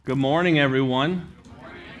Good morning, everyone.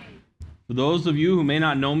 For those of you who may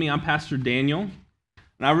not know me, I'm Pastor Daniel,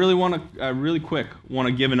 and I really want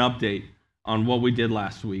to give an update on what we did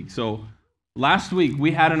last week. So, last week we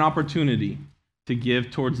had an opportunity to give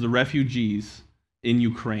towards the refugees in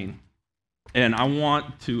Ukraine, and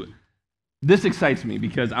this excites me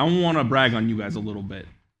because I want to brag on you guys a little bit.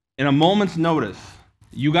 In a moment's notice,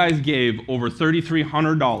 you guys gave over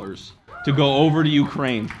 $3,300 to go over to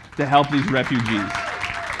Ukraine to help these refugees.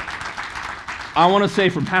 I want to say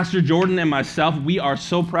from Pastor Jordan and myself, we are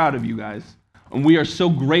so proud of you guys, and we are so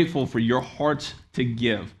grateful for your hearts to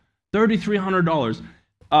give. $3,300.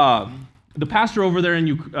 The pastor over there in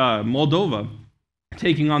Moldova,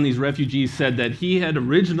 taking on these refugees, said that he had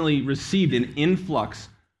originally received an influx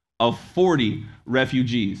of 40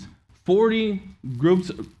 refugees. 40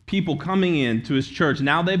 groups of people coming in to his church.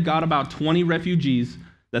 Now they've got about 20 refugees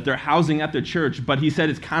that they're housing at their church, but he said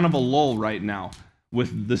it's kind of a lull right now.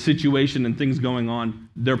 With the situation and things going on,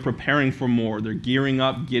 they're preparing for more. They're gearing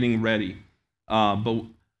up, getting ready. But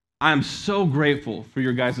I'm so grateful for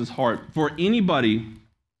your guys' heart. For anybody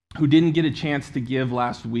who didn't get a chance to give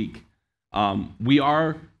last week, we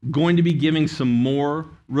are going to be giving some more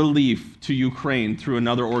relief to Ukraine through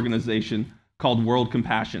another organization called World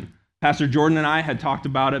Compassion. Pastor Jordan and I had talked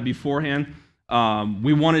about it beforehand.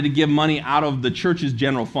 We wanted to give money out of the church's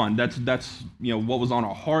general fund. That's what was on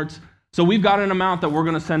our hearts. So we've got an amount that we're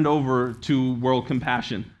going to send over to World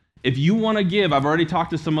Compassion. If you want to give, I've already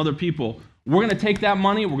talked to some other people. We're going to take that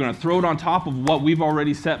money, we're going to throw it on top of what we've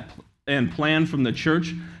already set and planned from the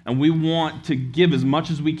church, and we want to give as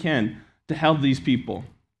much as we can to help these people.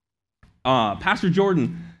 Pastor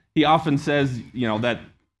Jordan, he often says, that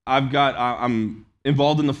I'm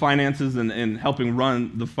involved in the finances and helping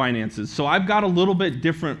run the finances. So I've got a little bit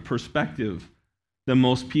different perspective than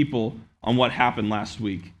most people on what happened last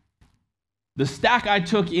week. The stack I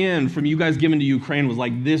took in from you guys giving to Ukraine was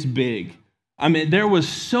like this big. I mean, there was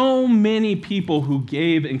so many people who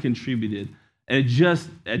gave and contributed, and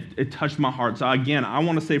it touched my heart. So again, I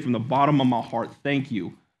want to say from the bottom of my heart, thank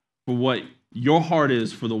you for what your heart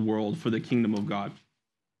is for the world, for the kingdom of God.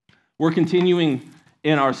 We're continuing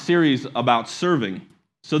in our series about serving.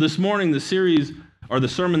 So this morning, the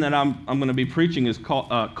sermon that I'm going to be preaching is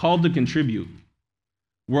called to contribute.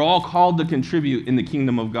 We're all called to contribute in the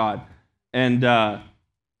kingdom of God. And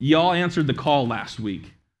y'all answered the call last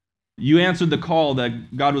week. You answered the call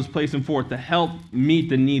that God was placing forth to help meet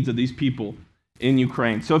the needs of these people in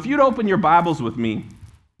Ukraine. So if you'd open your Bibles with me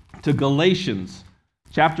to Galatians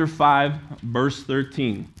chapter 5, verse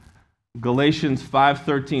 13. Galatians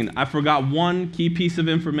 5:13. I forgot one key piece of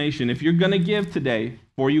information. If you're going to give today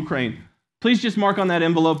for Ukraine, please just mark on that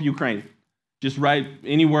envelope Ukraine. Just write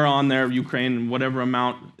anywhere on there Ukraine, and whatever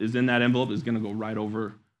amount is in that envelope is going to go right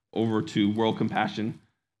over to World Compassion.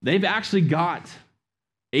 They've actually got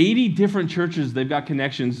 80 different churches. They've got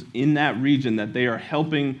connections in that region that they are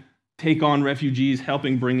helping take on refugees,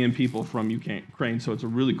 helping bring in people from Ukraine. So it's a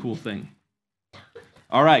really cool thing.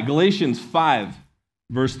 All right, Galatians 5,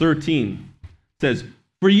 verse 13 says,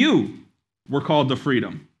 "For you were called to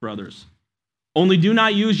freedom, brothers. Only do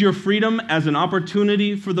not use your freedom as an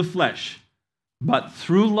opportunity for the flesh, but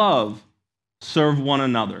through love serve one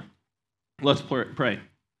another." Let's pray.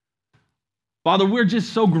 Father, we're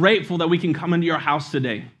just so grateful that we can come into your house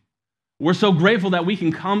today. We're so grateful that we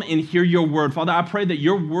can come and hear your word. Father, I pray that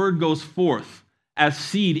your word goes forth as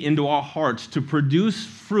seed into our hearts to produce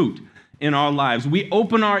fruit in our lives. We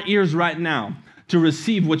open our ears right now to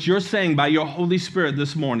receive what you're saying by your Holy Spirit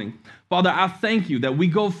this morning. Father, I thank you that we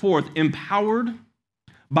go forth empowered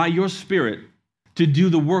by your Spirit to do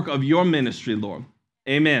the work of your ministry, Lord.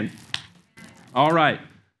 Amen. All right.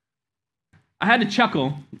 I had to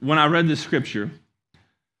chuckle when I read this scripture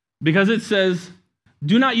because it says,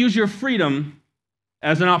 do not use your freedom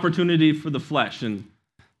as an opportunity for the flesh. And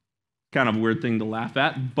kind of a weird thing to laugh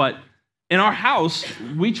at, but in our house,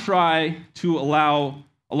 we try to allow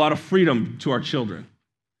a lot of freedom to our children.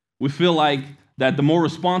 We feel like that the more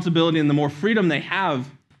responsibility and the more freedom they have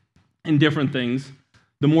in different things,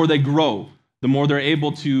 the more they grow, the more they're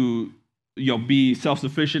able to be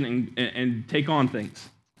self-sufficient and take on things.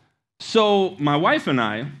 So my wife and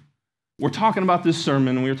I were talking about this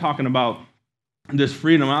sermon, and we were talking about this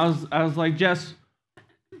freedom. I was like, Jess,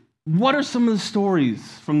 what are some of the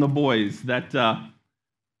stories from the boys that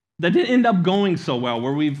didn't end up going so well,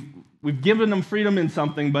 where we've given them freedom in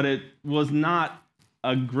something, but it was not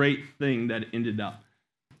a great thing that ended up?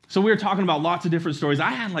 So we were talking about lots of different stories. I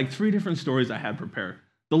had like 3 different stories I had prepared.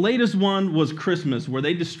 The latest one was Christmas, where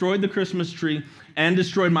they destroyed the Christmas tree and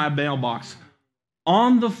destroyed my mailbox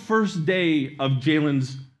on the first day of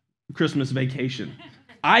Jalen's Christmas vacation.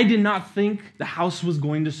 I did not think the house was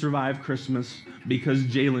going to survive Christmas because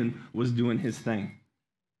Jalen was doing his thing.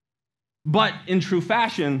 But in true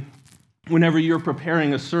fashion, whenever you're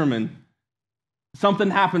preparing a sermon,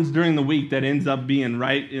 something happens during the week that ends up being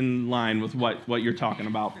right in line with what you're talking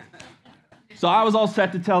about. So I was all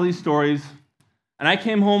set to tell these stories, and I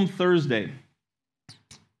came home Thursday,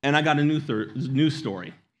 and I got a new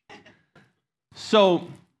story. So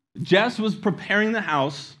Jess was preparing the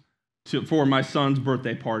house for my son's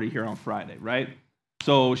birthday party here on Friday, right?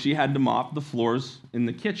 So she had to mop the floors in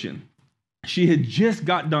the kitchen. She had just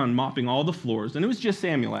got done mopping all the floors, and it was just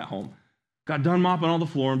Samuel at home. Got done mopping all the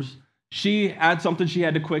floors. She had something she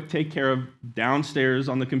had to quick take care of downstairs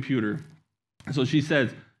on the computer. So she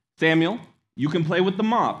says, Samuel, you can play with the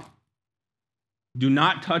mop. Do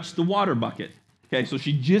not touch the water bucket. Okay, so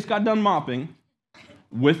she just got done mopping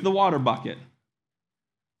with the water bucket.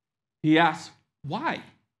 He asks, why?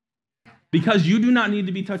 Because you do not need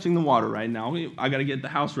to be touching the water right now. I got to get the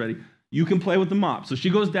house ready. You can play with the mop. So she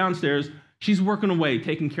goes downstairs. She's working away,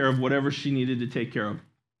 taking care of whatever she needed to take care of.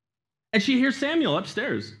 And she hears Samuel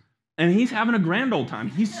upstairs. And he's having a grand old time.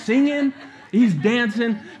 He's singing. He's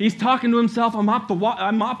dancing. He's talking to himself. I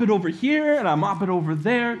mop it over here, and I mop it over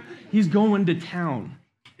there. He's going to town.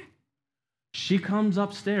 She comes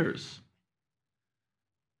upstairs.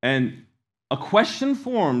 And a question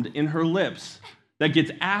formed in her lips that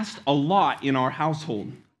gets asked a lot in our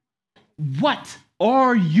household. What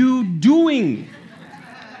are you doing?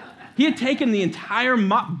 He had taken the entire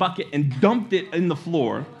mop bucket and dumped it in the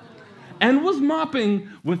floor and was mopping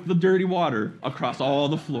with the dirty water across all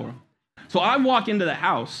the floor. So I walk into the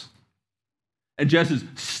house, and Jess says,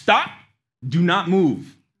 stop, do not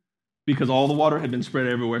move, because all the water had been spread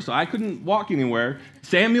everywhere. So I couldn't walk anywhere.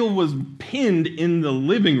 Samuel was pinned in the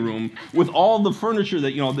living room with all the furniture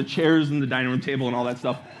that, the chairs and the dining room table and all that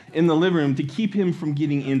stuff in the living room to keep him from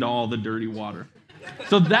getting into all the dirty water.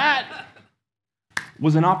 So that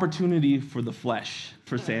was an opportunity for the flesh,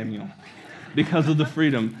 for Samuel, because of the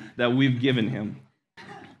freedom that we've given him.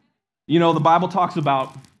 The Bible talks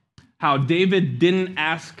about how David didn't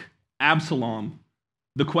ask Absalom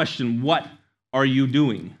the question, what are you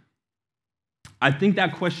doing? I think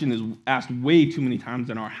that question is asked way too many times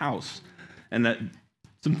in our house, and that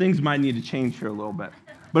some things might need to change here a little bit.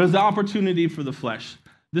 But it's the opportunity for the flesh.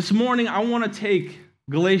 This morning, I want to take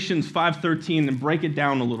Galatians 5:13 and break it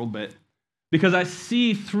down a little bit, because I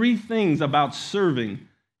see three things about serving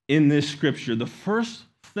in this scripture. The first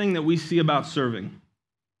thing that we see about serving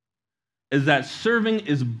is that serving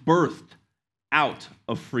is birthed out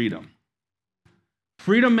of freedom.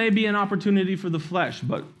 Freedom may be an opportunity for the flesh,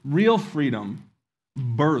 but real freedom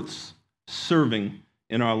births serving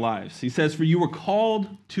in our lives. He says, for you were called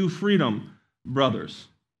to freedom, brothers.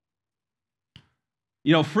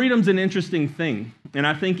 Freedom's an interesting thing, and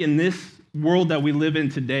I think in this world that we live in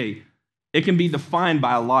today, it can be defined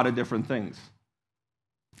by a lot of different things.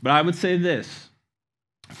 But I would say this,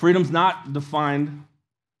 freedom's not defined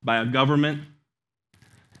by a government.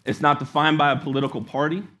 It's not defined by a political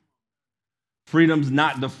party. Freedom's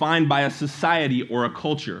not defined by a society or a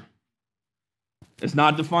culture. It's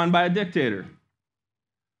not defined by a dictator.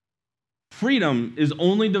 Freedom is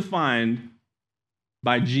only defined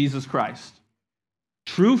by Jesus Christ.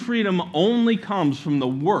 True freedom only comes from the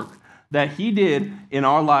work that he did in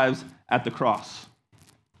our lives at the cross.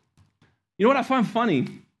 You know what I find funny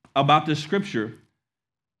about this scripture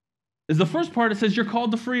is the first part, it says you're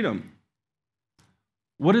called to freedom.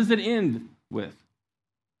 What does it end with?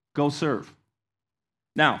 Go serve.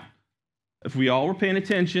 Now, if we all were paying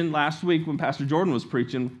attention last week when Pastor Jordan was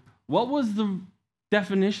preaching, what was the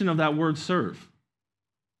definition of that word serve?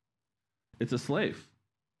 It's a slave.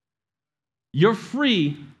 You're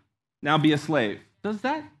free, now be a slave. Does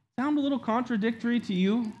that sound a little contradictory to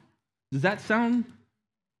you? Does that sound...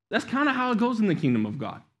 That's kind of how it goes in the kingdom of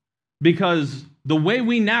God. Because the way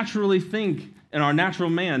we naturally think in our natural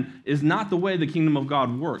man is not the way the kingdom of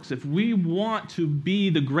God works. If we want to be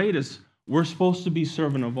the greatest, we're supposed to be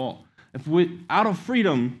servant of all. Out of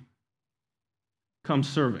freedom comes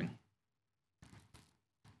serving.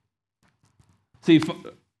 See,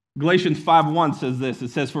 Galatians 5:1 says this. It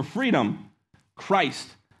says, for freedom, Christ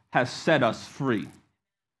has set us free.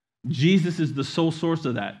 Jesus is the sole source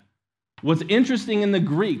of that. What's interesting in the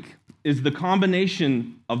Greek is the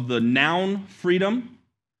combination of the noun freedom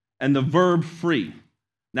and the verb free.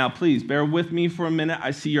 Now, please bear with me for a minute.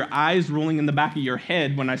 I see your eyes rolling in the back of your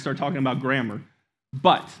head when I start talking about grammar.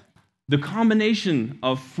 But the combination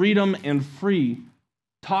of freedom and free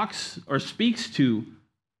talks or speaks to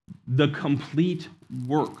the complete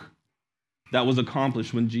work that was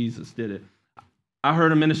accomplished when Jesus did it. I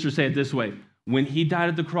heard a minister say it this way: when he died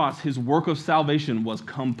at the cross, his work of salvation was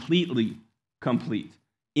completely complete.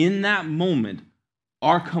 In that moment,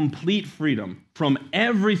 our complete freedom from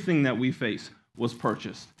everything that we face was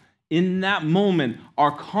purchased. In that moment,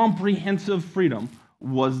 our comprehensive freedom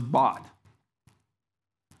was bought.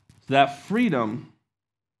 So that freedom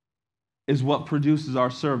is what produces our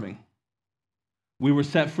serving. We were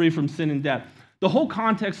set free from sin and death. The whole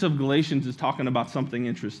context of Galatians is talking about something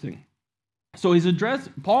interesting. So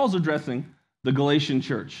Paul's addressing the Galatian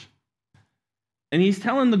church. And he's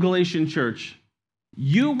telling the Galatian church,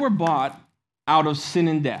 you were bought out of sin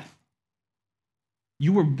and death.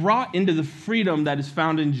 You were brought into the freedom that is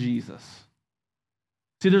found in Jesus.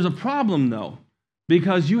 See, there's a problem, though,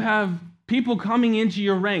 because you have people coming into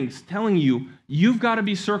your ranks telling you, you've got to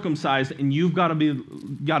be circumcised and you've got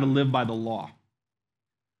to live by the law.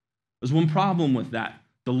 There's one problem with that.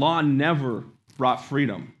 The law never brought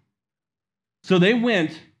freedom. So they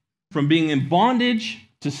went from being in bondage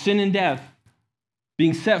to sin and death,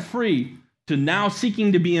 being set free, to now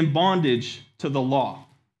seeking to be in bondage to the law.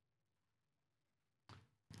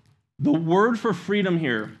 The word for freedom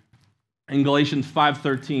here in Galatians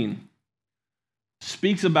 5:13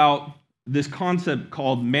 speaks about this concept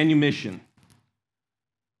called manumission.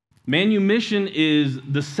 Manumission is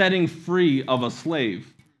the setting free of a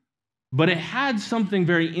slave, but it had something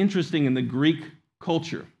very interesting in the Greek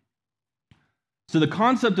culture. So the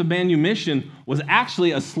concept of manumission was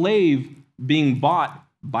actually a slave being bought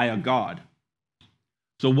by a god.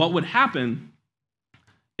 So what would happen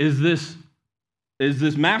is this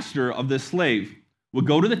master of this slave would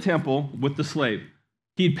go to the temple with the slave.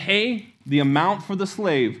 He'd pay the amount for the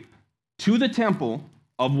slave to the temple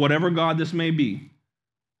of whatever god this may be.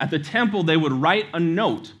 At the temple, they would write a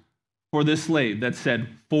note for this slave that said,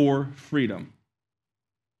 "For freedom,"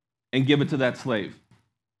 and give it to that slave.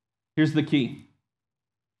 Here's the key.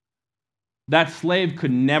 That slave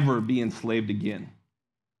could never be enslaved again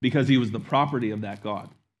because he was the property of that God.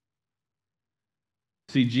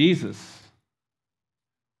 See, Jesus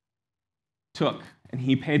took and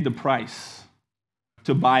he paid the price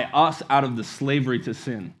to buy us out of the slavery to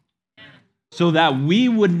sin so that we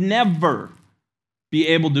would never be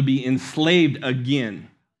able to be enslaved again.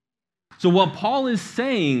 So what Paul is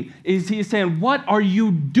saying is he's saying, what are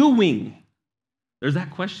you doing? There's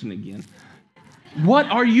that question again. What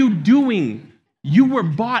are you doing? You were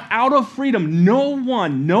bought out of freedom. No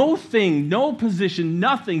one, no thing, no position,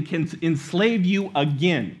 nothing can enslave you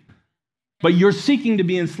again. But you're seeking to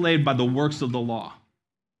be enslaved by the works of the law.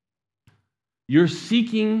 You're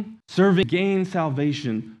seeking, serving, gain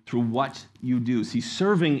salvation through what you do. See,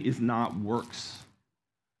 serving is not works.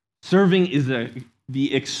 Serving is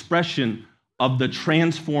the expression of the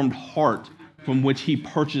transformed heart from which he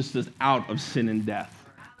purchased us out of sin and death.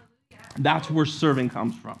 That's where serving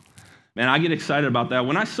comes from. Man, I get excited about that.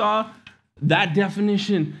 When I saw that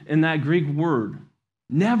definition in that Greek word,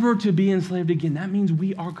 never to be enslaved again, that means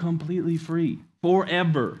we are completely free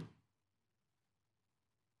forever.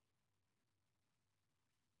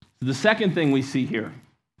 The second thing we see here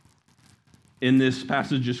in this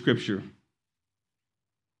passage of Scripture,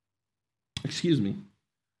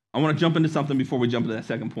 I want to jump into something before we jump into that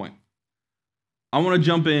second point. I want to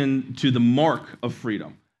jump into the mark of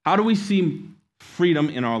freedom. How do we see freedom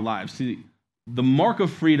in our lives? See, the mark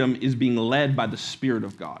of freedom is being led by the Spirit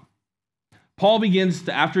of God. Paul begins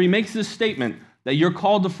to, after he makes this statement that you're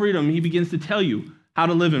called to freedom, he begins to tell you how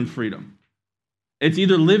to live in freedom. It's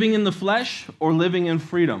either living in the flesh or living in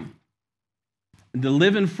freedom. And to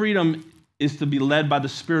live in freedom is to be led by the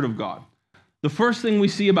Spirit of God. The first thing we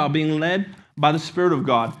see about being led by the Spirit of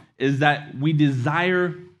God is that we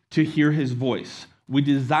desire to hear his voice. We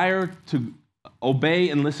desire to obey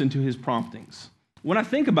and listen to his promptings. When I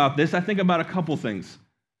think about this, I think about a couple things.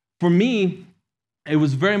 For me, it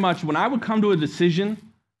was very much when I would come to a decision,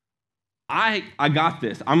 I got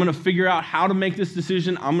this. I'm going to figure out how to make this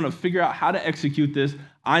decision. I'm going to figure out how to execute this.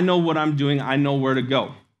 I know what I'm doing. I know where to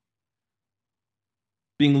go.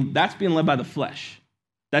 That's being led by the flesh.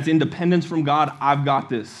 That's independence from God. I've got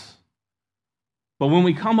this. But when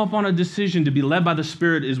we come up on a decision to be led by the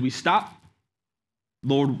Spirit, is we stop.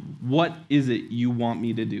 Lord, what is it you want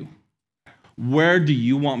me to do? Where do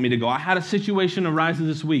you want me to go? I had a situation arise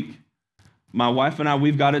this week. My wife and I,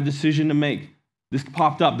 we've got a decision to make. This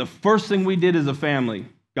popped up. The first thing we did as a family,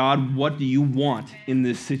 God, what do you want in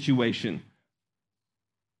this situation?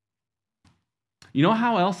 You know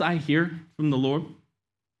how else I hear from the Lord?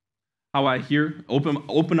 How I hear,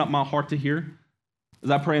 open up my heart to hear?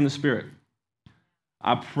 Is I pray in the Spirit.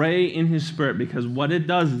 I pray in his Spirit because what it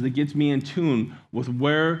does is it gets me in tune with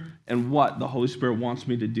where and what the Holy Spirit wants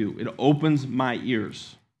me to do. It opens my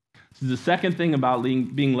ears. So the second thing about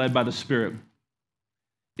being led by the Spirit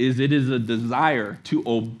is it is a desire to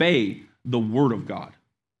obey the Word of God.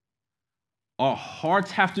 Our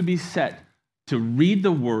hearts have to be set to read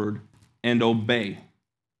the Word and obey.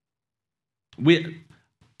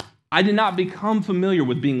 I did not become familiar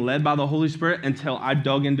with being led by the Holy Spirit until I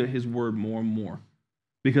dug into His Word more and more.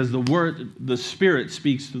 Because the Spirit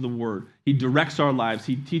speaks through the Word. He directs our lives.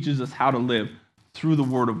 He teaches us how to live through the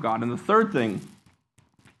Word of God. And the third thing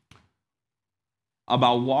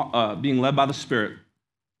about being led by the Spirit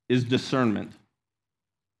is discernment.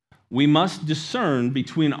 We must discern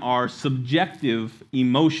between our subjective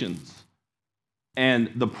emotions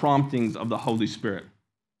and the promptings of the Holy Spirit.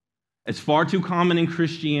 It's far too common in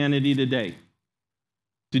Christianity today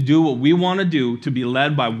to do what we want to do, to be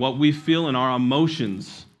led by what we feel in our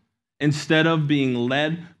emotions, instead of being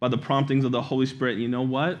led by the promptings of the Holy Spirit. You know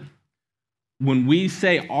what? When we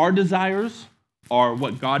say our desires are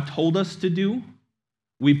what God told us to do,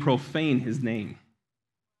 we profane His name.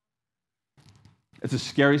 It's a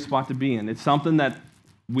scary spot to be in. It's something that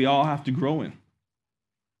we all have to grow in.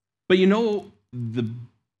 But you know, the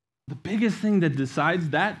biggest thing that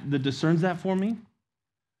discerns that for me,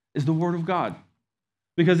 is the Word of God.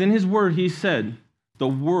 Because in His Word, He said, the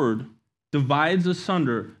Word divides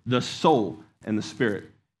asunder the soul and the spirit.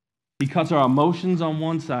 He cuts our emotions on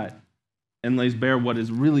one side and lays bare what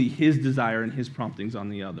is really His desire and His promptings on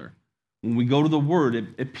the other. When we go to the Word,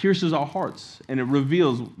 it pierces our hearts and it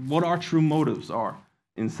reveals what our true motives are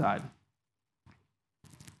inside.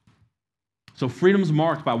 So freedom's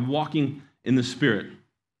marked by walking in the Spirit.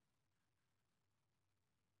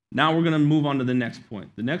 Now we're going to move on to the next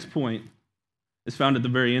point. The next point is found at the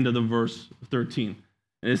very end of the verse 13.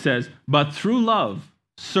 And it says, "But through love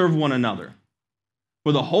serve one another.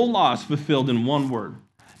 For the whole law is fulfilled in one word.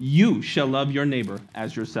 You shall love your neighbor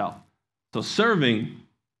as yourself." So serving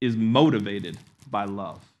is motivated by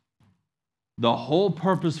love. The whole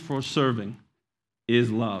purpose for serving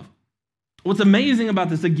is love. What's amazing about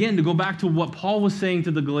this, again, to go back to what Paul was saying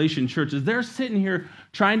to the Galatian church, is they're sitting here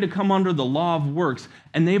trying to come under the law of works,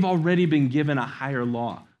 and they've already been given a higher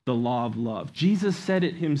law, the law of love. Jesus said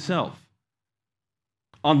it Himself.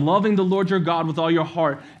 On loving the Lord your God with all your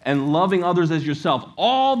heart and loving others as yourself.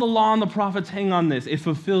 All the law and the prophets hang on this. It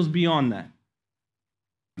fulfills beyond that.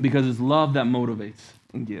 Because it's love that motivates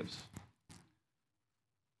and gives.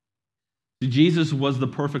 Jesus was the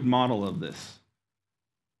perfect model of this.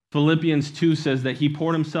 Philippians 2 says that He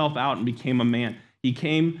poured Himself out and became a man. He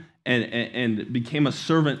came and became a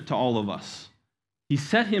servant to all of us. He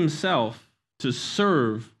set Himself to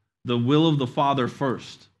serve the will of the Father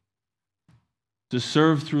first, to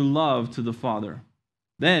serve through love to the Father.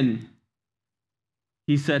 Then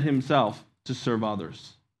He set Himself to serve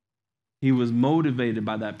others. He was motivated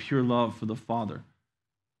by that pure love for the Father,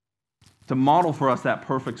 to model for us that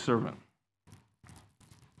perfect servant.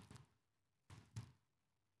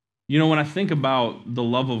 You know, when I think about the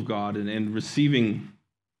love of God and receiving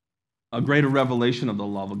a greater revelation of the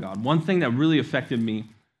love of God, one thing that really affected me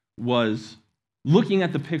was looking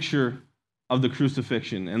at the picture of the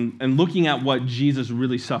crucifixion and looking at what Jesus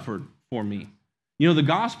really suffered for me. You know, the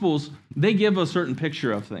Gospels, they give a certain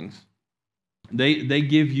picture of things. They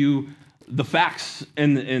give you the facts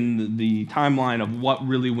and the timeline of what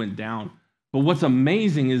really went down. But what's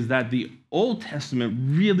amazing is that the Old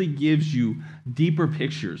Testament really gives you deeper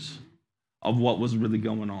pictures of what was really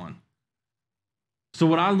going on. So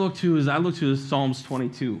what I look to Psalms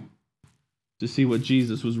 22 to see what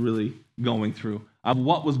Jesus was really going through, of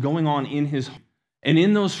what was going on in His heart. And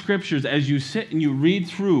in those scriptures, as you sit and you read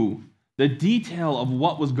through the detail of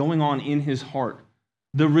what was going on in His heart,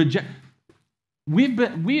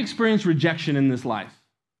 we experience rejection in this life.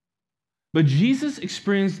 But Jesus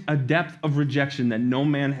experienced a depth of rejection that no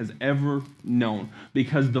man has ever known,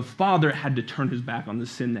 because the Father had to turn His back on the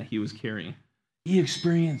sin that He was carrying. He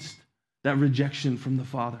experienced that rejection from the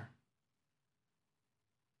Father.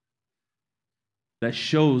 That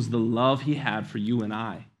shows the love He had for you and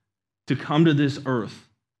I to come to this earth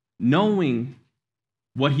knowing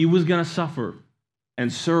what He was going to suffer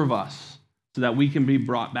and serve us so that we can be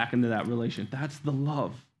brought back into that relation. That's the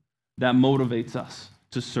love that motivates us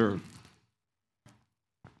to serve.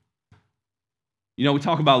 You know, we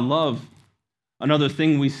talk about love. Another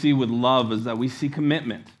thing we see with love is that we see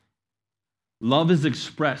commitment. Love is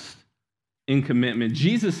expressed in commitment.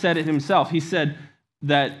 Jesus said it Himself. He said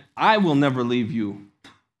that I will never leave you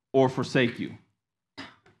or forsake you.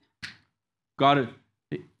 God,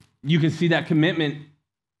 you can see that commitment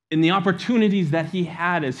in the opportunities that He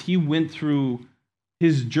had as He went through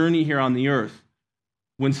His journey here on the earth.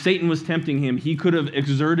 When Satan was tempting Him, He could have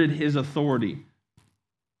exerted His authority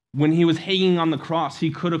When he was hanging on the cross,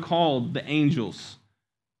 he could have called the angels.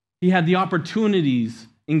 He had the opportunities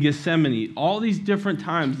in Gethsemane, all these different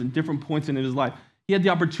times and different points in his life. He had the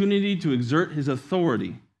opportunity to exert his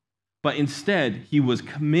authority, but instead he was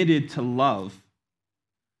committed to love,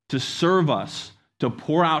 to serve us, to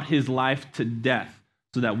pour out his life to death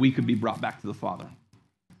so that we could be brought back to the Father.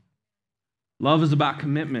 Love is about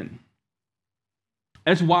commitment.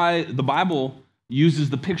 That's why the Bible uses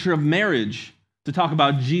the picture of marriage to talk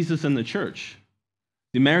about Jesus and the church.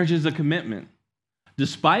 The marriage is a commitment.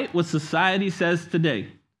 Despite what society says today,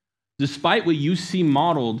 despite what you see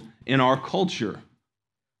modeled in our culture,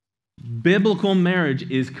 biblical marriage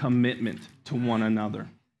is commitment to one another.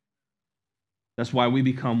 That's why we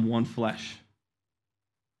become one flesh.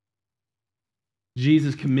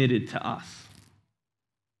 Jesus committed to us,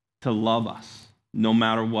 to love us, no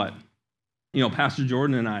matter what. You know, Pastor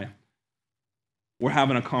Jordan and I were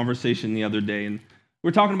having a conversation the other day, and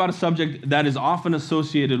we're talking about a subject that is often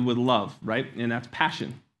associated with love, right? And that's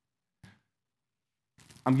passion.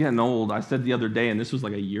 I'm getting old. I said the other day, and this was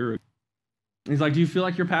like a year ago. He's like, do you feel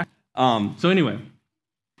like you're passionate? So anyway,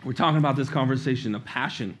 we're talking about this conversation of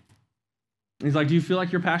passion. He's like, do you feel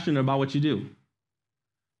like you're passionate about what you do?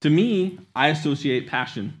 To me, I associate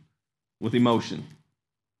passion with emotion.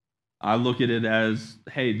 I look at it as,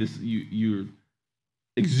 hey, you're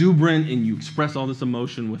exuberant and you express all this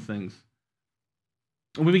emotion with things.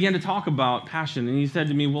 And we began to talk about passion, and he said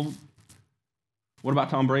to me, well, what about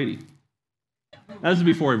Tom Brady? This is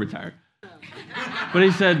before he retired. But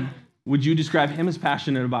he said, would you describe him as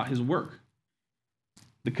passionate about his work?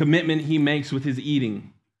 The commitment he makes with his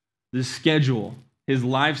eating, the schedule, his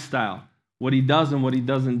lifestyle, what he does and what he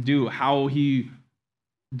doesn't do, how he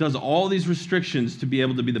does all these restrictions to be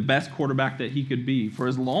able to be the best quarterback that he could be for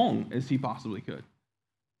as long as he possibly could.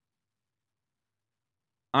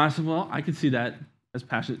 I said, well, I could see that as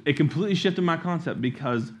passion. It completely shifted my concept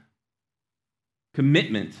because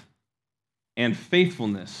commitment and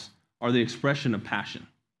faithfulness are the expression of passion.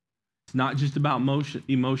 It's not just about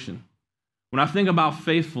emotion. When I think about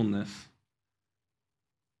faithfulness,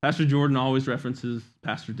 Pastor Jordan always references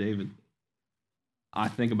Pastor David. I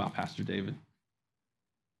think about Pastor David.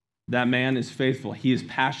 That man is faithful. He is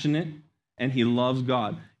passionate and he loves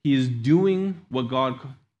God. He is doing what God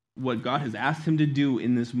has asked him to do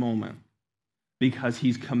in this moment because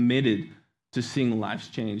he's committed to seeing lives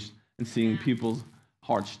changed and seeing people's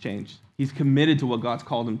hearts changed. He's committed to what God's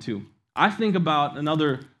called him to. I think about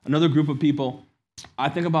another group of people. I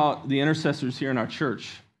think about the intercessors here in our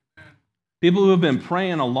church. People who have been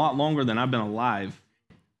praying a lot longer than I've been alive.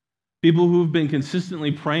 People who have been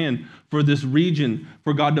consistently praying for this region,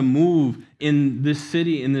 for God to move in this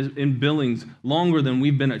city, in Billings, longer than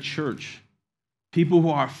we've been at church. People who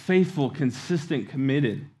are faithful, consistent,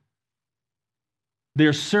 committed.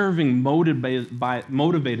 They're serving motivated by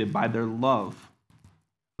their love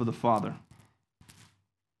for the Father.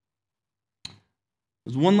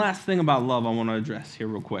 There's one last thing about love I want to address here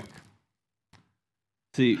real quick.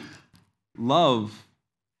 See, love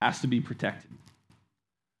has to be protected.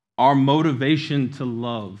 Our motivation to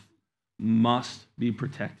love must be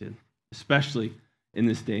protected, especially in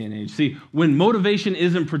this day and age. See, when motivation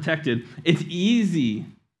isn't protected, it's easy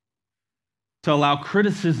to allow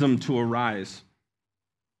criticism to arise.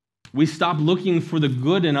 We stop looking for the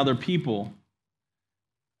good in other people,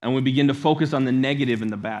 and we begin to focus on the negative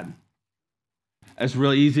and the bad. It's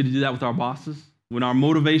really easy to do that with our bosses. When our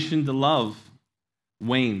motivation to love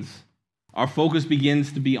wanes, our focus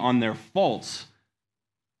begins to be on their faults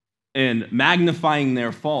and magnifying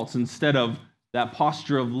their faults instead of that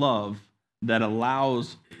posture of love that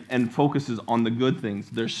allows and focuses on the good things,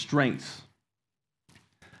 their strengths.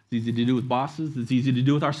 It's easy to do with bosses. It's easy to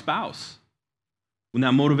do with our spouse. When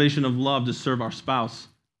that motivation of love to serve our spouse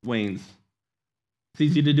wanes. It's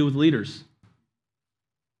easy to do with leaders,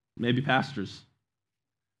 maybe pastors.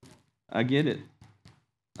 I get it.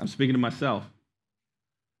 I'm speaking to myself.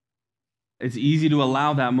 It's easy to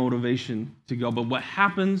allow that motivation to go, but what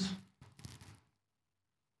happens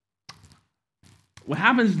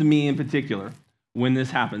to me in particular when this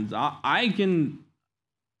happens, I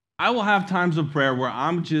will have times of prayer where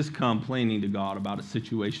I'm just complaining to God about a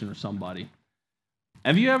situation or somebody.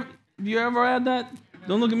 Have you ever had that?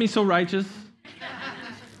 Don't look at me so righteous.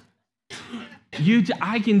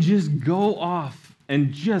 I can just go off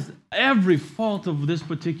and just every fault of this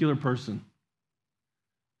particular person.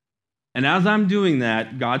 And as I'm doing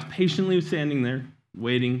that, God's patiently standing there,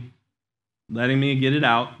 waiting, letting me get it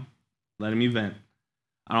out, letting me vent.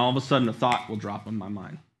 And all of a sudden, a thought will drop in my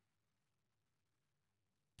mind.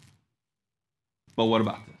 But what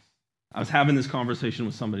about this? I was having this conversation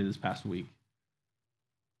with somebody this past week.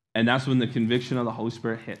 And that's when the conviction of the Holy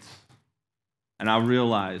Spirit hits. And I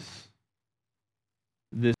realize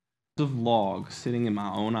this of log sitting in my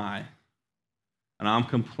own eye, and I'm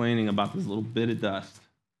complaining about this little bit of dust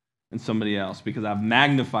in somebody else because I've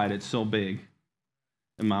magnified it so big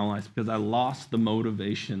in my life because I lost the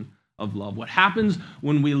motivation of love. What happens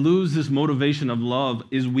when we lose this motivation of love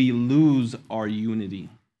is we lose our unity.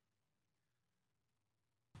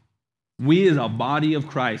 We as a body of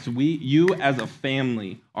Christ, you as a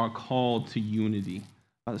family are called to unity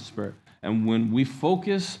by the Spirit. And when we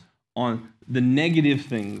focus on the negative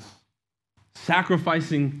things,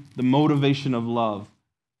 sacrificing the motivation of love,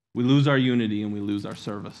 we lose our unity and we lose our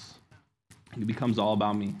service. It becomes all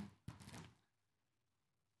about me.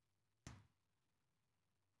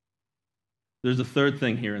 There's a third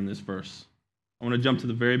thing here in this verse. I want to jump to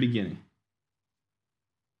the very beginning.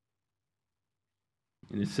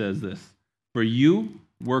 And it says this, "For you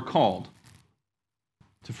were called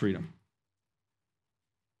to freedom."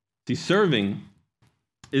 See, serving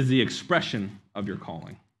is the expression of your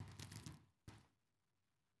calling.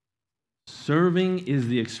 Serving is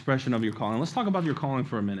the expression of your calling. Let's talk about your calling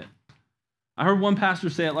for a minute. I heard one pastor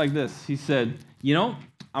say it like this. He said,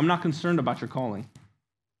 I'm not concerned about your calling.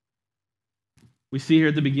 We see here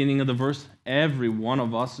at the beginning of the verse, every one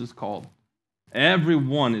of us is called.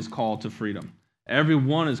 Everyone is called to freedom.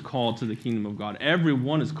 Everyone is called to the kingdom of God.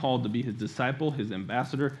 Everyone is called to be his disciple, his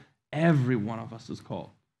ambassador. Every one of us is called.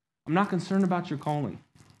 I'm not concerned about your calling.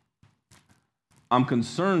 I'm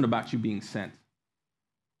concerned about you being sent.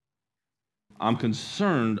 I'm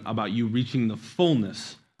concerned about you reaching the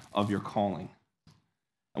fullness of your calling.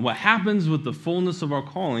 And what happens with the fullness of our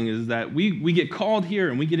calling is that we get called here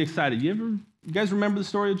and we get excited. You guys remember the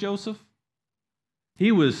story of Joseph?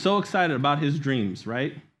 He was so excited about his dreams,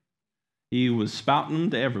 right? He was spouting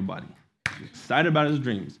them to everybody. Excited about his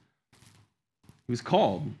dreams. He was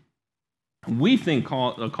called. And we think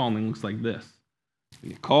a calling looks like this. We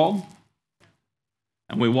get called,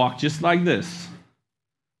 and we walk just like this.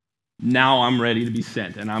 Now I'm ready to be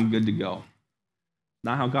sent, and I'm good to go.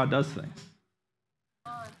 Not how God does things.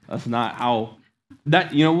 That's not how,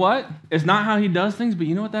 you know what? It's not how he does things, but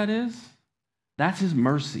you know what that is? That's his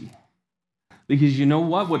mercy. Because you know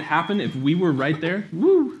what would happen if we were right there?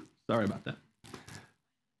 Sorry about that.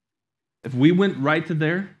 If we went right to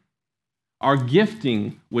there, our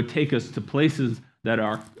gifting would take us to places that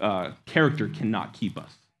our character cannot keep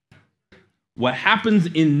us. What happens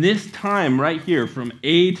in this time right here from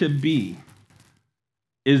A to B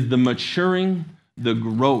is the maturing, the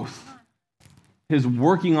growth, his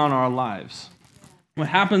working on our lives. What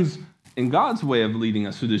happens in God's way of leading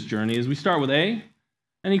us through this journey is we start with A,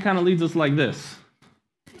 and he kind of leads us like this.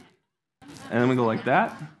 And then we go like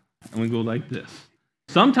that, and we go like this.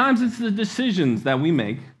 Sometimes it's the decisions that we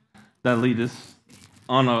make that lead us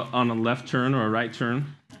on a left turn or a right turn,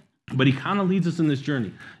 but he kind of leads us in this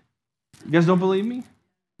journey. You guys don't believe me?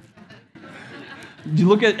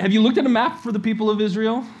 Have you looked at a map for the people of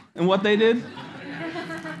Israel and what they did?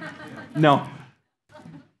 No.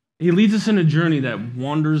 He leads us in a journey that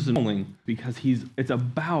wanders and pulling because it's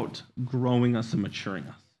about growing us and maturing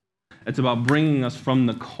us. It's about bringing us from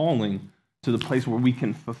the calling to the place where we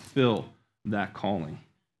can fulfill that calling.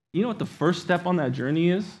 You know what the first step on that journey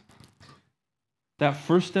is? That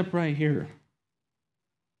first step right here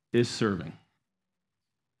is serving.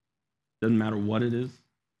 Doesn't matter what it is.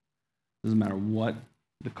 Doesn't matter what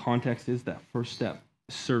the context is. That first step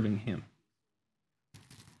is serving him.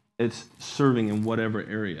 It's serving in whatever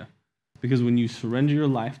area. Because when you surrender your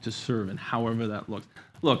life to serve and however that looks.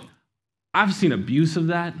 Look, I've seen abuse of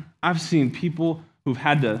that. I've seen people who've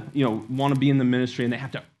had to, want to be in the ministry and they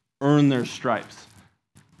have to earn their stripes.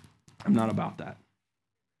 I'm not about that.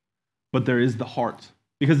 But there is the heart.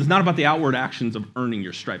 Because it's not about the outward actions of earning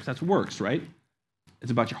your stripes. That's works, right?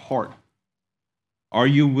 It's about your heart. Are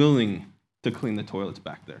you willing to clean the toilets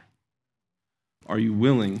back there? Are you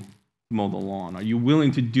willing to mow the lawn? Are you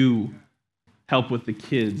willing to help with the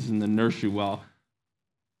kids in the nursery while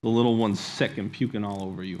the little one's sick and puking all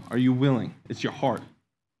over you? Are you willing? It's your heart.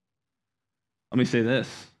 Let me say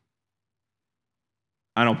this.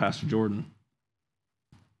 I know Pastor Jordan.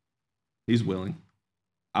 He's willing.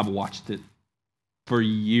 I've watched it for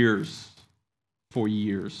years. For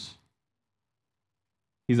years.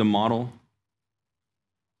 He's a model.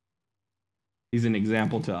 He's an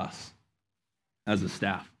example to us as a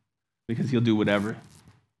staff because he'll do whatever.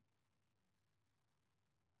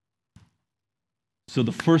 So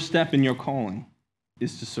the first step in your calling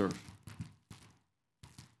is to serve.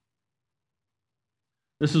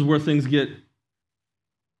 This is where things get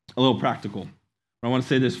a little practical. I want to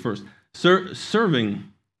say this first. Serving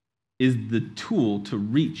is the tool to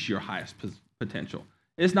reach your highest potential.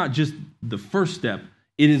 It's not just the first step.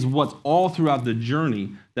 It is what's all throughout the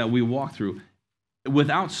journey that we walk through.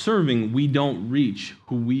 Without serving, we don't reach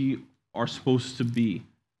who we are supposed to be,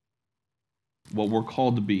 what we're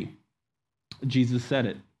called to be. Jesus said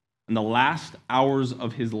it. In the last hours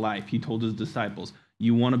of his life, he told his disciples,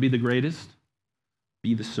 you want to be the greatest?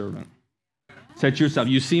 Be the servant. Set yourself.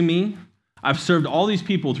 You see me? I've served all these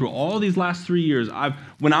people through all these last 3 years.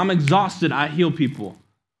 When I'm exhausted, I heal people.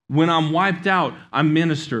 When I'm wiped out, I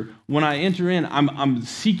minister. When I enter in, I'm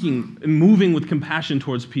seeking and moving with compassion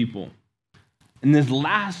towards people. In this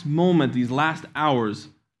last moment, these last hours,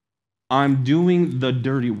 I'm doing the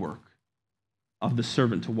dirty work of the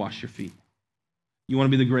servant to wash your feet. You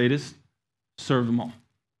want to be the greatest? Serve them all.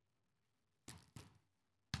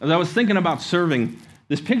 As I was thinking about serving,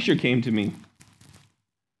 this picture came to me.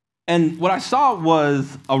 And what I saw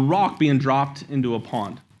was a rock being dropped into a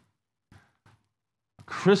pond. A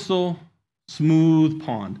crystal, smooth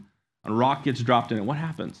pond. A rock gets dropped in it. What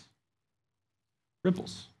happens?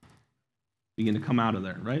 Ripples begin to come out of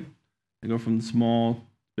there, right? They go from the small,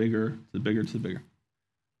 bigger, to the bigger, to the bigger.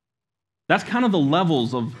 That's kind of the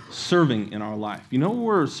levels of serving in our life. You know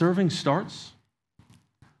where serving starts?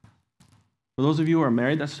 For those of you who are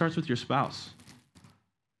married, that starts with your spouse.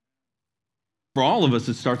 For all of us,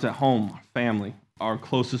 it starts at home, our family, our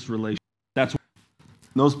closest relationship. That's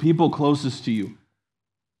those people closest to you.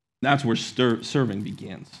 That's where serving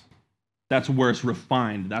begins. That's where it's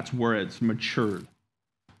refined. That's where it's matured.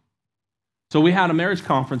 So we had a marriage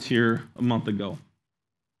conference here a month ago.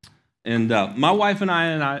 And my wife and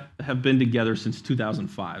I have been together since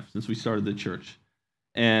 2005, since we started the church.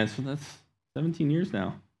 And so that's 17 years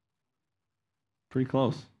now. Pretty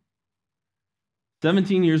close.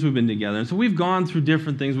 17 years we've been together. And so we've gone through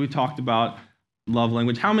different things. We've talked about love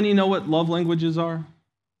language. How many know what love languages are?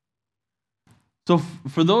 So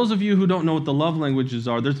for those of you who don't know what the love languages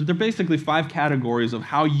are, they're basically 5 categories of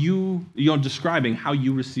how describing how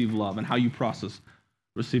you receive love and how you process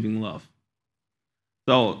receiving love.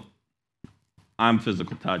 So I'm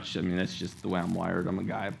physical touch. I mean, that's just the way I'm wired. I'm a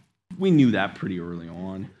guy. We knew that pretty early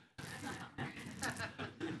on.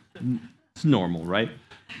 It's normal, right?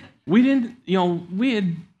 We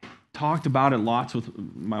had talked about it lots with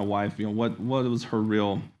my wife, what was her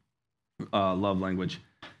real love language.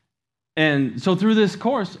 And so through this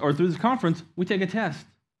course, or through this conference, we take a test.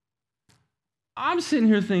 I'm sitting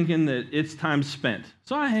here thinking that it's time spent.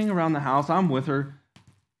 So I hang around the house, I'm with her.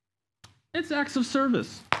 It's acts of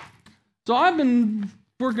service. So I've been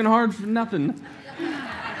working hard for nothing.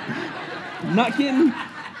 Not kidding.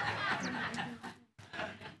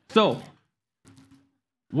 So,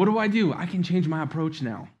 what do? I can change my approach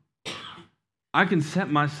now. I can set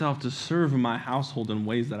myself to serve in my household in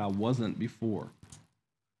ways that I wasn't before.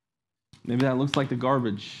 Maybe that looks like the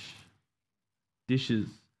garbage, dishes.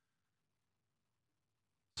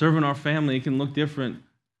 Serving our family, it can look different.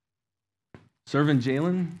 Serving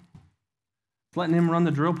Jalen, it's letting him run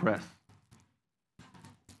the drill press.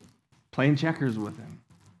 Playing checkers with him.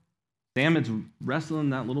 Sam, it's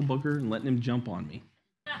wrestling that little booger and letting him jump on me.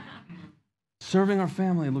 Serving our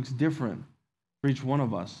family looks different for each one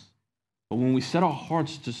of us. But when we set our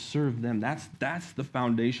hearts to serve them, that's the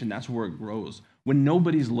foundation. That's where it grows. When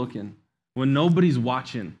nobody's looking, when nobody's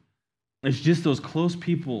watching, it's just those close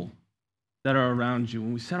people that are around you.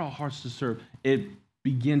 When we set our hearts to serve, it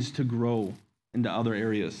begins to grow into other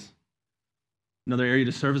areas. Another area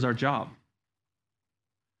to serve is our job.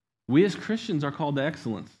 We as Christians are called to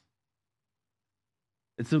excellence.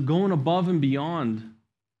 It's going above and beyond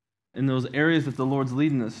in those areas that the Lord's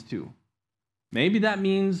leading us to. Maybe that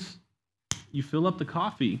means you fill up the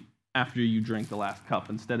coffee after you drink the last cup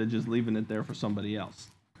instead of just leaving it there for somebody else.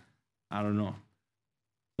 I don't know.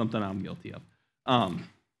 Something I'm guilty of.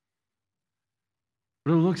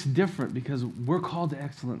 But it looks different because we're called to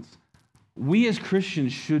excellence. We as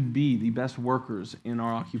Christians should be the best workers in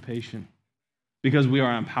our occupation because we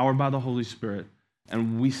are empowered by the Holy Spirit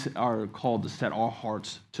and we are called to set our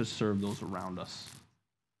hearts to serve those around us.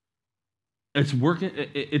 It's working,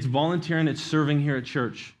 it's volunteering, it's serving here at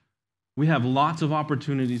church. We have lots of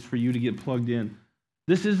opportunities for you to get plugged in.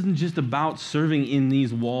 This isn't just about serving in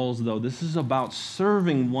these walls, though. This is about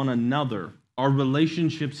serving one another, our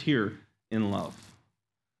relationships here in love.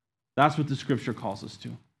 That's what the scripture calls us to.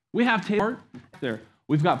 We have table there.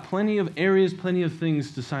 We've got plenty of areas, plenty of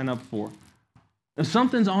things to sign up for. If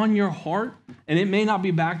something's on your heart, and it may not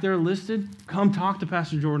be back there listed, come talk to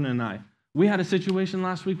Pastor Jordan and I. We had a situation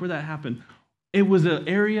last week where that happened. It was an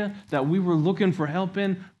area that we were looking for help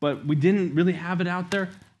in, but we didn't really have it out there.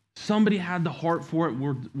 Somebody had the heart for it.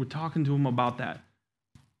 We're talking to them about that.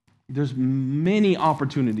 There's many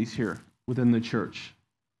opportunities here within the church.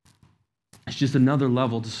 It's just another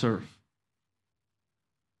level to serve.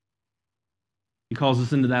 He calls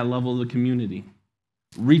us into that level of the community,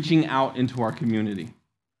 reaching out into our community,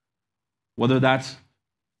 whether that's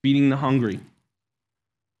feeding the hungry,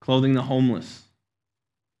 clothing the homeless.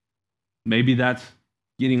 Maybe that's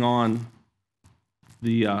getting on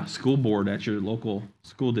the school board at your local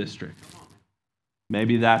school district.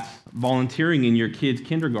 Maybe that's volunteering in your kid's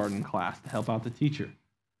kindergarten class to help out the teacher.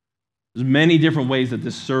 There's many different ways that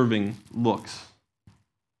this serving looks.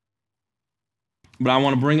 But I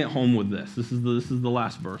want to bring it home with this. This is the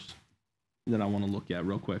last verse that I want to look at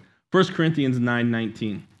real quick. 1 Corinthians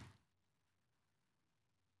 9:19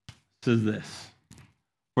 says this.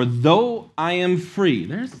 For though I am free,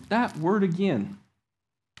 there's that word again,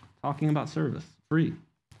 talking about service, free.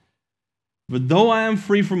 But though I am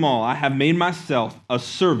free from all, I have made myself a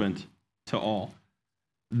servant to all,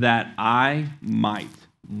 that I might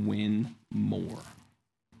win more.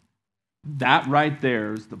 That right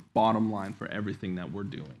there is the bottom line for everything that we're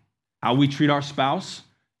doing. How we treat our spouse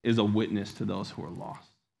is a witness to those who are lost.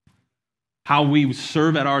 How we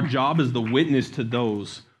serve at our job is the witness to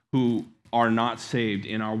those who are not saved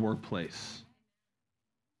in our workplace.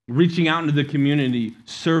 Reaching out into the community,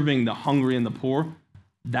 serving the hungry and the poor,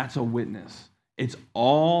 that's a witness. It's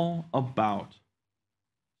all about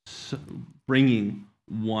bringing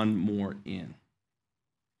one more in.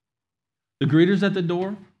 The greeters at the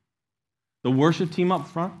door, the worship team up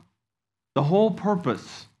front, the whole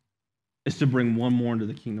purpose is to bring one more into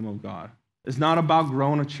the kingdom of God. It's not about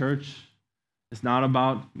growing a church. It's not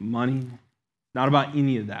about money. It's not about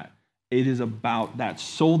any of that. It is about that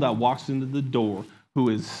soul that walks into the door who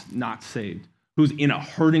is not saved, who's in a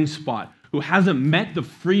hurting spot, who hasn't met the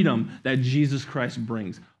freedom that Jesus Christ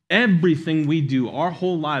brings. Everything we do, our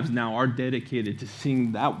whole lives now are dedicated to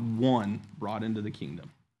seeing that one brought into the kingdom.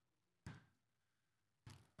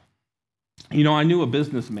 You know, I knew a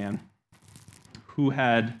businessman who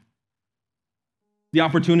had the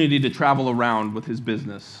opportunity to travel around with his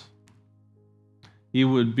business. He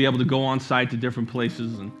would be able to go on site to different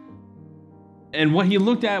places. And what he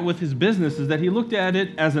looked at with his business is that he looked at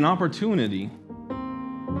it as an opportunity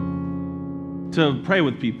to pray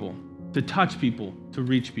with people, to touch people, to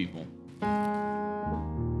reach people.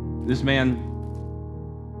 This man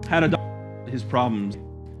had his problems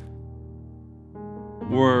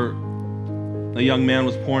were a young man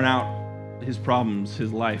was pouring out his problems,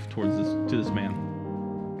 his life to this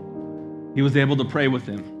man. He was able to pray with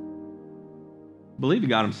him. I believe he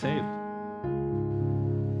got him saved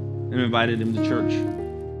and invited him to church.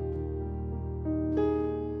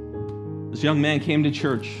 This young man came to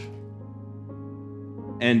church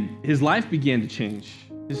and his life began to change.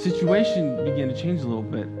 His situation began to change a little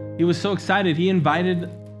bit. He was so excited, he invited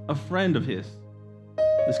a friend of his,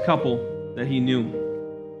 this couple that he knew.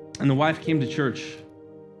 And the wife came to church.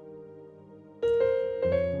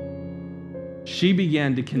 She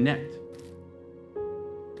began to connect.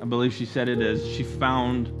 I believe she said it as she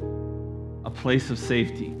found a place of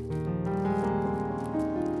safety.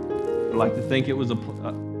 I like to think it was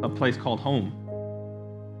a place called home.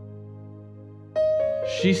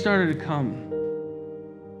 She started to come,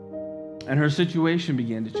 and her situation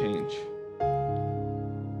began to change.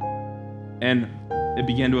 And it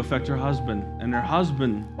began to affect her husband, and her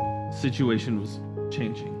husband's situation was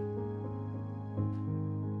changing.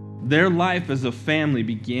 Their life as a family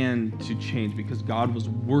began to change because God was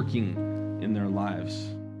working in their lives.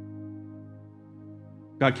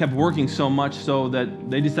 God kept working so much so that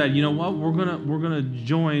they decided, you know what, we're gonna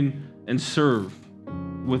join and serve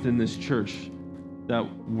within this church that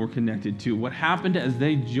we're connected to. What happened as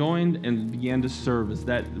they joined and began to serve is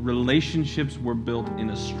that relationships were built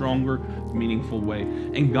in a stronger, meaningful way.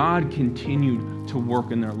 And God continued to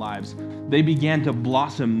work in their lives. They began to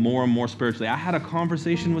blossom more and more spiritually. I had a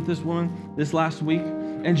conversation with this woman this last week,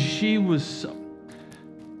 and she was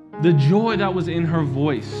the joy that was in her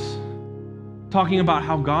voice, talking about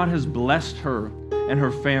how God has blessed her and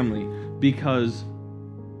her family because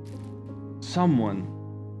someone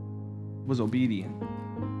was obedient.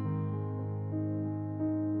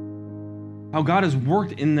 How God has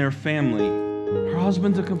worked in their family. Her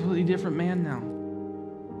husband's a completely different man now.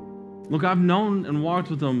 Look, I've known and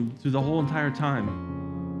walked with them through the whole entire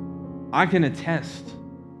time. I can attest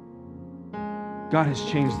God has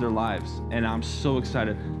changed their lives, and I'm so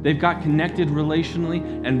excited. They've got connected relationally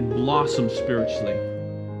and blossomed spiritually.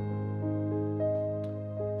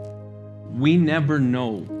 We never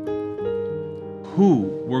know who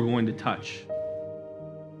we're going to touch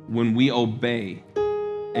when we obey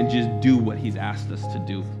and just do what He's asked us to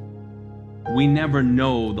do. We never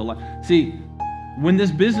know the life. See, when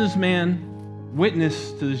this businessman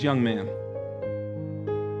witnessed to this young man,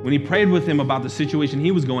 when he prayed with him about the situation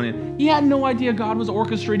he was going in, he had no idea God was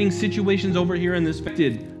orchestrating situations over here in this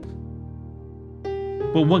did.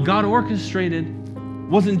 But what God orchestrated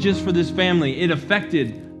wasn't just for this family. It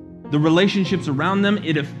affected the relationships around them.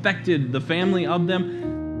 It affected the family of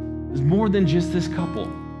them. It's more than just this couple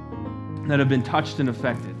that have been touched and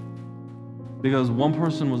affected, because one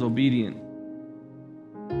person was obedient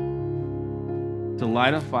to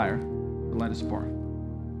light a fire, to light a spark.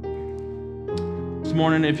 This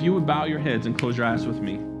morning, if you would bow your heads and close your eyes with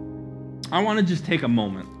me, I want to just take a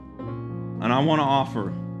moment and I want to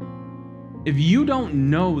offer, if you don't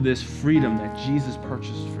know this freedom that Jesus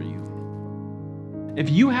purchased for you, if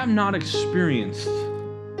you have not experienced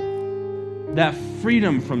that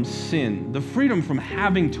freedom from sin, the freedom from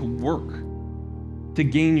having to work to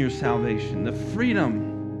gain your salvation, the freedom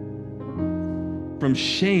from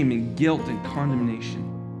shame and guilt and condemnation,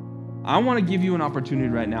 I want to give you an opportunity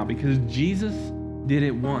right now, because Jesus did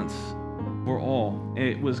it once for all.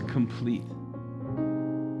 It was complete.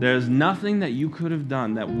 There's nothing that you could have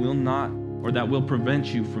done that will not, or that will prevent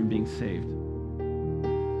you from being saved.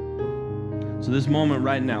 So this moment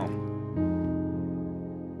right now,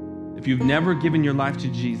 if you've never given your life to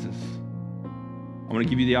Jesus, I want to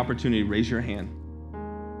give you the opportunity to raise your hand.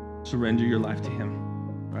 Surrender your life to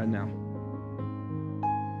Him right now.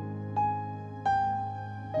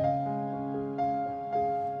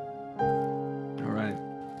 All right.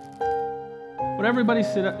 Would everybody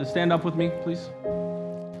stand up with me, please?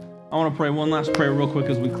 I want to pray one last prayer real quick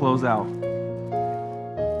as we close out.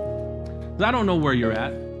 Because I don't know where you're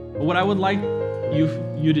at, but what I would like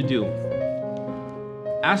you to do,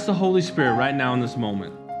 ask the Holy Spirit right now in this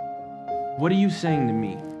moment, what are you saying to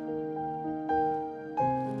me?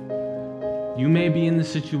 You may be in the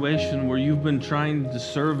situation where you've been trying to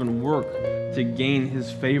serve and work to gain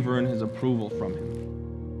His favor and His approval from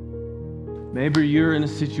Him. Maybe you're in a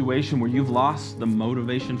situation where you've lost the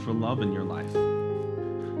motivation for love in your life.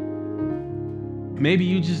 Maybe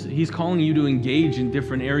He's calling you to engage in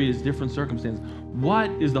different areas, different circumstances.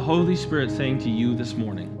 What is the Holy Spirit saying to you this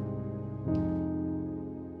morning?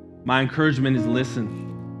 My encouragement is listen.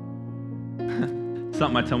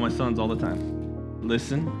 Something I tell my sons all the time.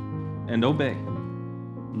 Listen and obey.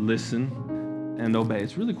 Listen and obey.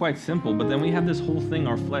 It's really quite simple, but then we have this whole thing,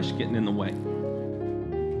 our flesh getting in the way.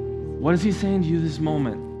 What is He saying to you this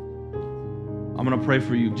moment? I'm going to pray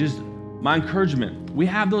for you. Just my encouragement, we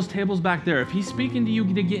have those tables back there. If He's speaking to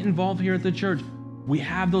you to get involved here at the church, we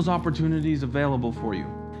have those opportunities available for you.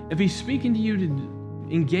 If He's speaking to you to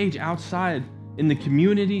engage outside in the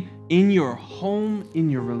community, in your home, in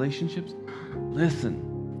your relationships, listen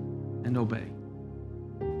and obey.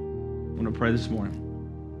 I'm going to pray this morning.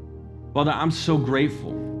 Father, I'm so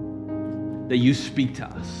grateful that You speak to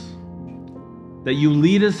us, that You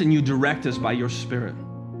lead us and You direct us by Your Spirit.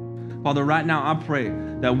 Father, right now I pray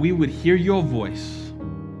that we would hear Your voice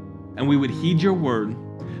and we would heed Your word,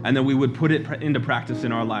 and that we would put it into practice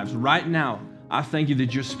in our lives. Right now, I thank You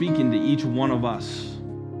that You're speaking to each one of us.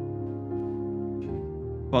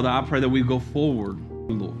 Father, I pray that we go forward,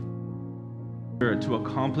 Lord, to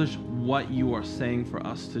accomplish what You are saying for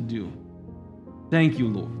us to do. Thank You,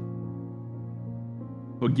 Lord,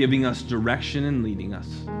 for giving us direction and leading us.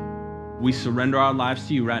 We surrender our lives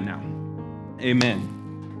to You right now. Amen.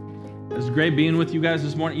 It's great being with you guys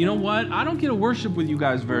this morning. You know what? I don't get to worship with you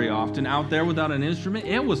guys very often out there without an instrument.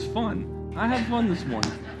 It was fun. I had fun this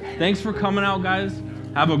morning. Thanks for coming out, guys.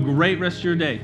 Have a great rest of your day.